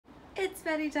It's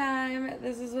Betty time.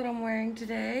 This is what I'm wearing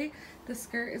today. The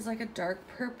skirt is like a dark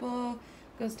purple,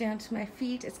 goes down to my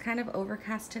feet. It's kind of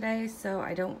overcast today, so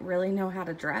I don't really know how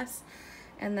to dress.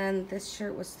 And then this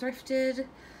shirt was thrifted,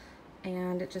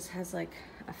 and it just has like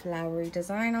a flowery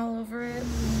design all over it.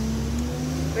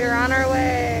 We're on our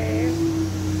way.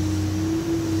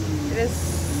 It is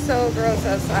so gross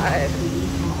outside.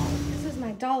 This is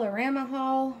my Dollarama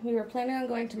haul. We were planning on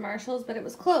going to Marshall's, but it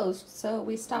was closed, so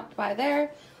we stopped by there.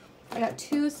 I got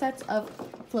 2 sets of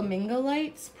flamingo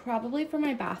lights, probably for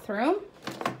my bathroom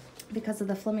because of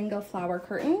the flamingo flower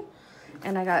curtain.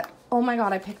 And I got, oh my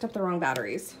god, I picked up the wrong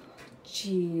batteries.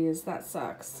 Jeez, that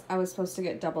sucks. I was supposed to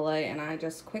get AA and I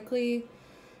just quickly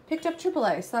picked up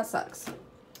AAA, so that sucks.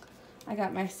 I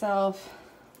got myself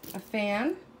a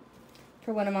fan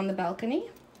for when I'm on the balcony.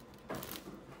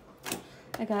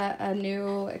 I got a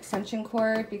new extension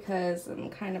cord because I'm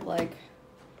kind of like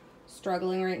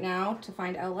struggling right now to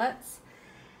find outlets.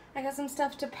 I got some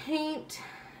stuff to paint,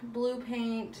 blue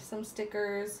paint, some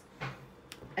stickers.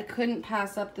 I couldn't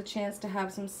pass up the chance to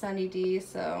have some Sunny D,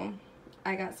 so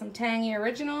I got some Tangy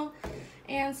Original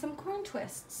and some corn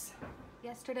twists.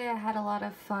 Yesterday I had a lot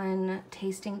of fun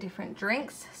tasting different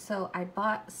drinks, so I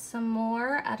bought some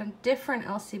more at a different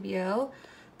LCBO.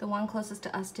 The one closest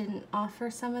to us didn't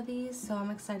offer some of these, so I'm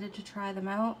excited to try them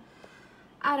out.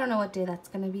 I don't know what day that's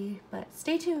gonna be, but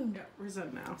stay tuned. Yeah, where's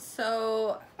that now?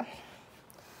 So,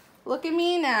 look at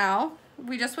me now.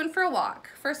 We just went for a walk.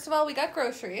 First of all, we got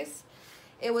groceries.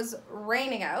 It was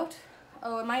raining out.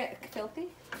 Oh, am I filthy?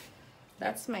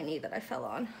 That's my knee that I fell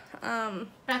on.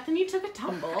 Bethany took a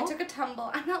tumble. I took a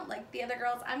tumble. I'm not like the other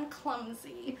girls. I'm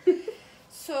clumsy.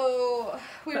 So,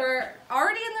 we were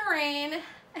already in the rain,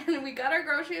 and we got our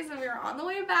groceries, and we were on the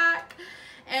way back.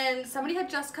 And somebody had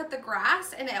just cut the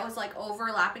grass and it was like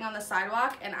overlapping on the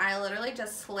sidewalk, and I literally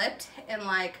just slipped and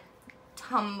like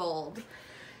tumbled.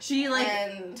 She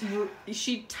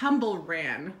she tumble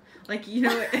ran. Like, you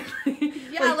know,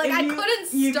 yeah, like I couldn't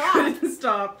stop. You couldn't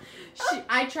stop.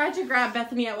 I tried to grab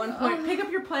Bethany at one point. Pick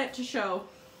up your plant to show.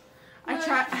 I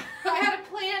had a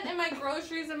plant in my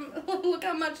groceries and look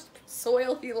how much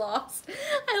soil he lost.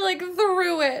 I like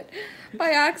threw it by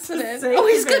accident. Oh,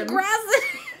 he's got grass in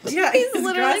it. Yeah, he's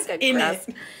literally got in grass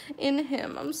in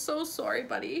him. I'm so sorry,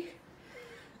 buddy.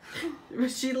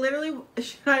 She literally,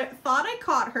 I thought I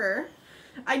caught her.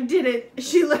 I didn't.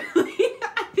 She literally,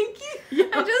 I think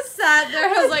I just sat there.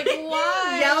 I was like,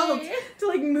 why? Yelled to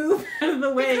like move out of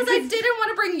the way. Because I didn't want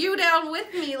to bring you down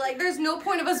with me. Like, there's no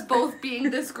point of us both being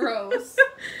this gross.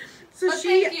 So but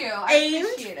she thank you. I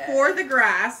aimed for the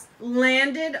grass,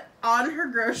 landed on her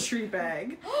grocery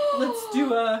bag. Let's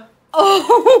do a...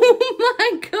 Oh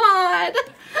my god!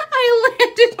 I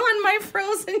landed on my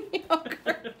frozen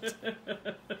yogurt.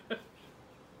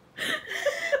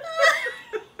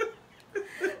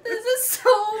 This is so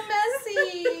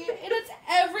messy, and it's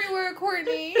everywhere,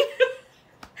 Courtney.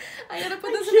 I gotta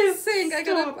put this in the sink.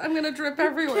 I'm gonna drip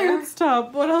everywhere. I can't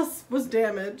stop. What else was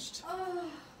damaged? Oh,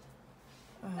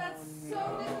 that's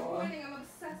so disappointing. I'm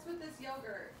obsessed with this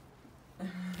yogurt.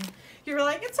 You were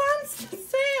like, it's on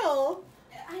sale.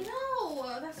 I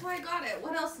know. That's why I got it.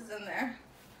 What else is in there?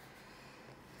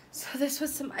 So this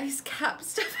was some ice cap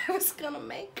stuff I was gonna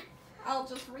make. I'll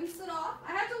just rinse it off.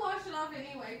 I had to wash it off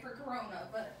anyway for Corona,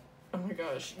 but... Oh my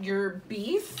gosh. Your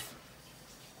beef?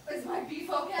 Is my beef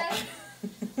okay?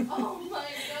 Oh my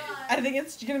god. I think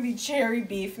it's gonna be cherry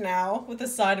beef now with a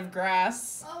side of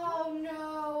grass. Oh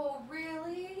no.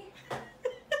 Really?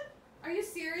 Are you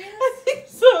serious? I think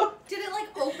so. Did it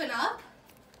like open up?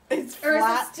 It's or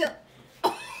flat. Is it still...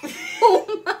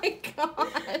 Oh my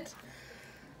god.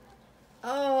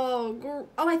 Oh,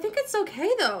 I think it's okay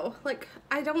though. Like,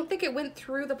 I don't think it went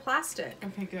through the plastic.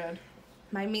 Okay, good.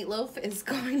 My meatloaf is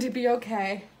going to be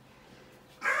okay.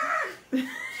 Oh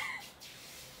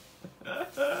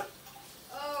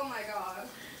my god.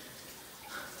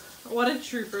 What a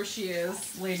trooper she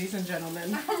is, ladies and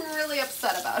gentlemen. I'm really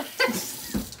upset about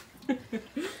it.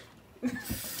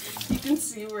 You can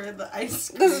see where the ice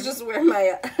cream... This is just where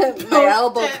my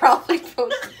elbow probably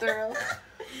poked through.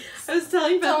 I was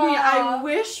telling Bethany, I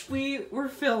wish we were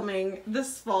filming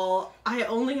this fall. I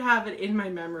only have it in my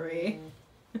memory.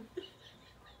 I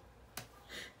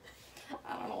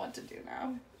don't know what to do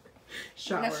now.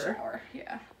 Shower. I'm gonna shower,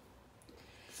 yeah.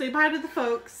 Say bye to the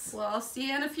folks. Well, I'll see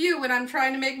you in a few when I'm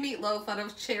trying to make meatloaf out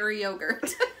of cherry yogurt.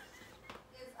 It's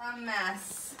a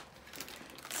mess.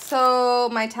 So,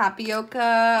 my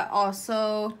tapioca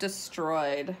also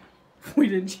destroyed. We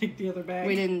didn't check the other bag.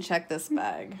 We didn't check this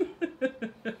bag.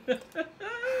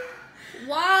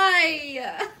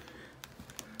 Why?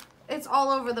 It's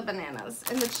all over the bananas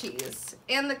and the cheese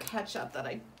and the ketchup that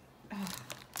I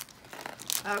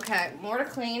Okay, more to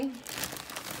clean.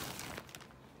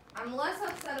 I'm less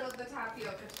upset about the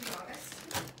tapioca, to be honest.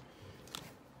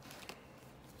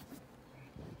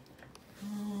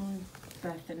 Oh,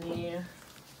 Bethany.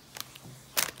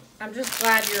 I'm just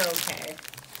glad you're okay.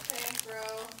 Thanks, bro.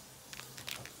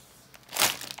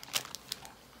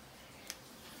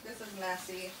 This is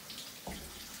messy.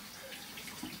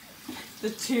 The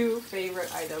two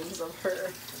favorite items of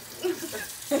her.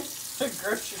 The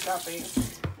grocery shopping.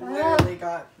 Literally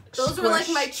got Those were like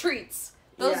my treats.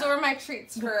 Those were my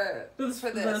treats for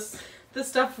this. The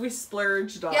stuff we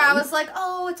splurged on. Yeah, I was like,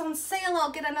 oh, it's on sale.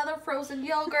 I'll get another frozen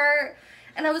yogurt.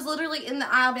 And I was literally in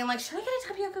the aisle being like, should I get a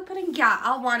tapioca pudding? Yeah,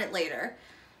 I'll want it later.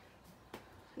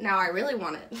 Now I really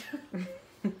want it.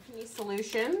 Any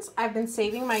solutions? I've been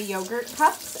saving my yogurt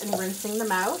cups and rinsing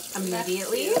them out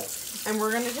immediately. And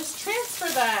we're going to just transfer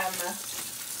them.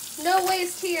 No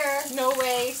waste here. No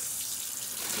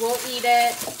waste. We'll eat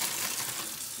it.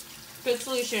 Good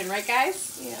solution, right,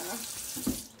 guys?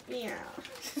 Yeah. Yeah.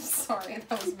 Sorry,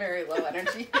 that was very low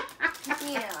energy.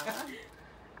 Yeah.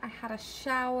 I had a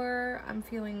shower. I'm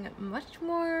feeling much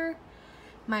more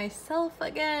myself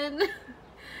again.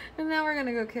 And now we're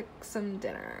gonna go cook some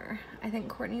dinner. I think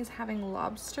Courtney's having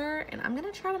lobster, and I'm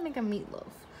gonna try to make a meatloaf.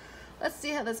 Let's see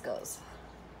how this goes.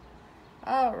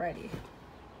 Alrighty.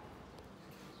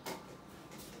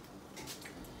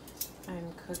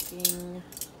 I'm cooking,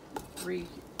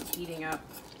 reheating up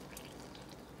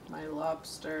my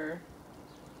lobster.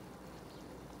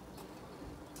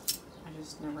 I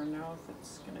just never know if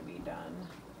it's gonna be done.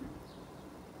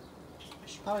 I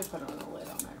should probably put a lid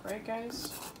on it, right,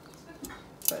 guys?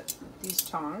 But these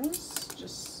tongs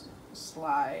just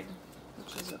slide,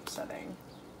 which is upsetting.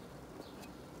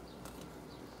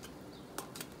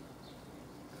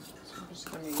 So I'm just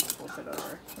gonna flip it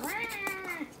over.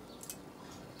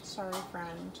 Sorry,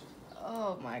 friend.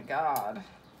 Oh my god.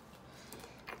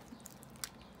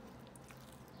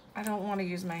 I don't want to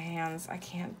use my hands. I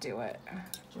can't do it. Do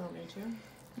you want me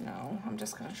to? No, I'm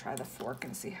just gonna try the fork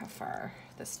and see how far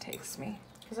this takes me.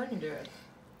 Because I can do it.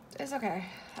 It's okay.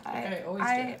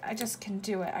 I just can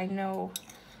do it. I know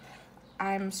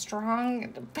I'm a strong,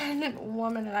 independent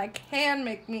woman and I can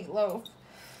make meatloaf.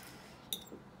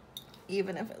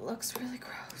 Even if it looks really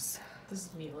gross. This is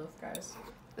meatloaf, guys.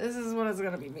 This is what it's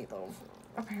gonna be, meatloaf,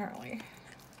 apparently.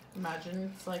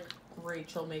 Imagine it's like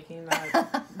Rachel making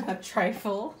that that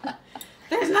trifle.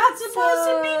 There's not supposed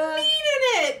to be meat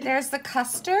in it! There's the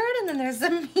custard and then there's the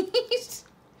meat.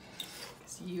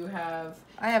 So you have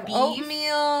beef,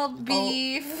 oatmeal,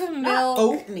 beef, milk. Not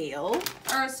oatmeal.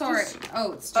 Or sorry,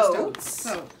 oats. Just oats.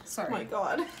 So sorry. Oh my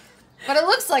god. But it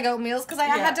looks like oatmeal because I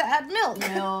had to add milk.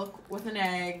 Milk with an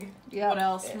egg. Yeah. What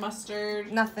else?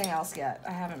 Mustard. Nothing else yet.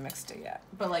 I haven't mixed it yet.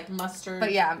 But like mustard.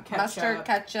 But yeah, ketchup. mustard,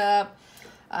 ketchup,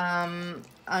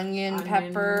 onion,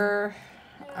 pepper,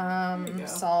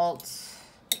 salt.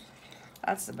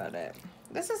 That's about it.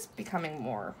 This is becoming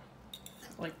more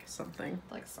like something.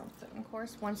 Of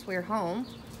course, once we're home,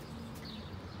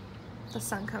 the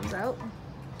sun comes out.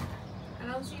 I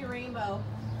don't see a rainbow.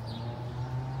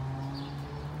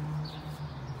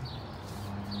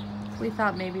 We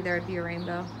thought maybe there'd be a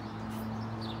rainbow.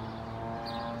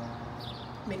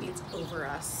 Maybe it's over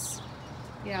us.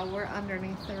 Yeah, we're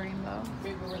underneath the rainbow.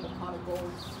 Maybe we're the pot of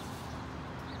gold.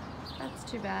 That's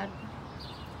too bad.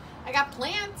 I got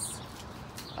plants.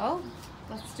 Oh,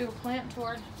 let's do a plant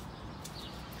tour.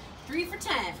 3 for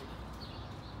 10.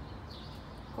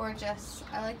 Gorgeous.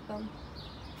 I like them.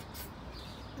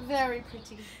 Very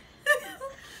pretty.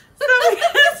 So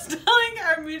I was telling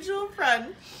our mutual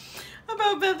friend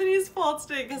about Bethany's fault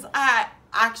today because I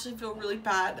actually feel really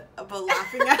bad about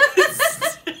laughing at it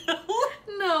still.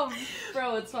 No,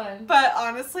 bro, it's fine. But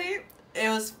honestly, it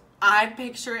was, I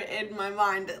picture it in my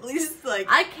mind at least like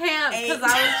I can't because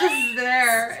I was just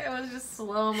there. It was just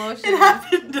slow motion. It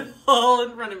happened all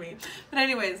in front of me. But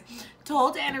anyways,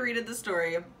 told Anna Rita the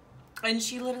story. And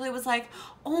she literally was like,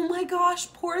 oh my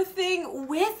gosh, poor thing,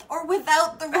 with or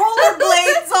without the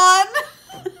rollerblades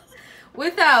on?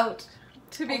 Without,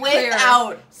 to be clear.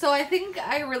 Without. So I think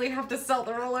I really have to sell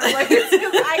the rollerblades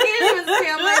because I can't even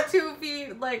stand my 2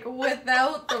 feet like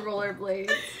without the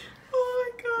rollerblades.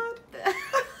 Oh my god.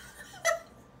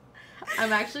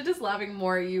 I'm actually just laughing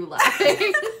more at you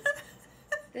laughing.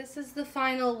 This is the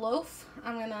final loaf.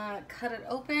 I'm gonna cut it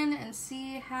open and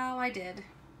see how I did.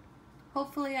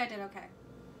 Hopefully I did okay.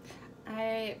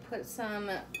 I put some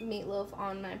meatloaf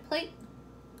on my plate.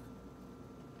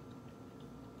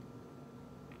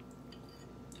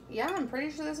 Yeah, I'm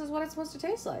pretty sure this is what it's supposed to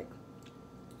taste like.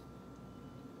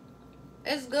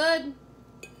 It's good.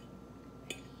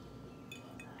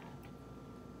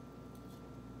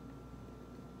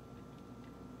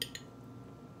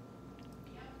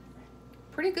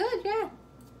 pretty good, yeah.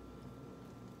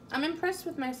 I'm impressed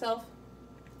with myself.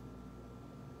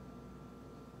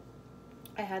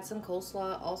 I had some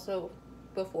coleslaw also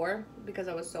before because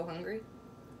I was so hungry.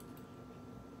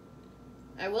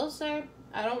 I will say,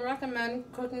 I don't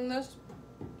recommend cooking this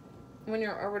when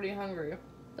you're already hungry.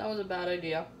 That was a bad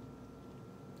idea.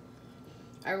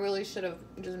 I really should have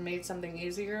just made something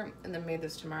easier and then made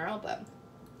this tomorrow, but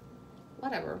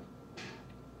whatever.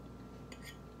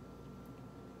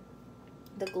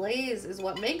 The glaze is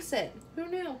what makes it. Who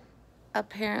knew?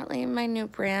 Apparently my new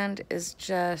brand is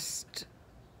just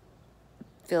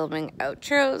filming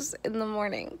outros in the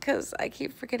morning because I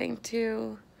keep forgetting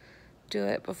to do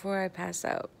it before I pass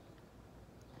out.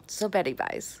 So Betty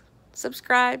buys.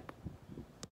 Subscribe.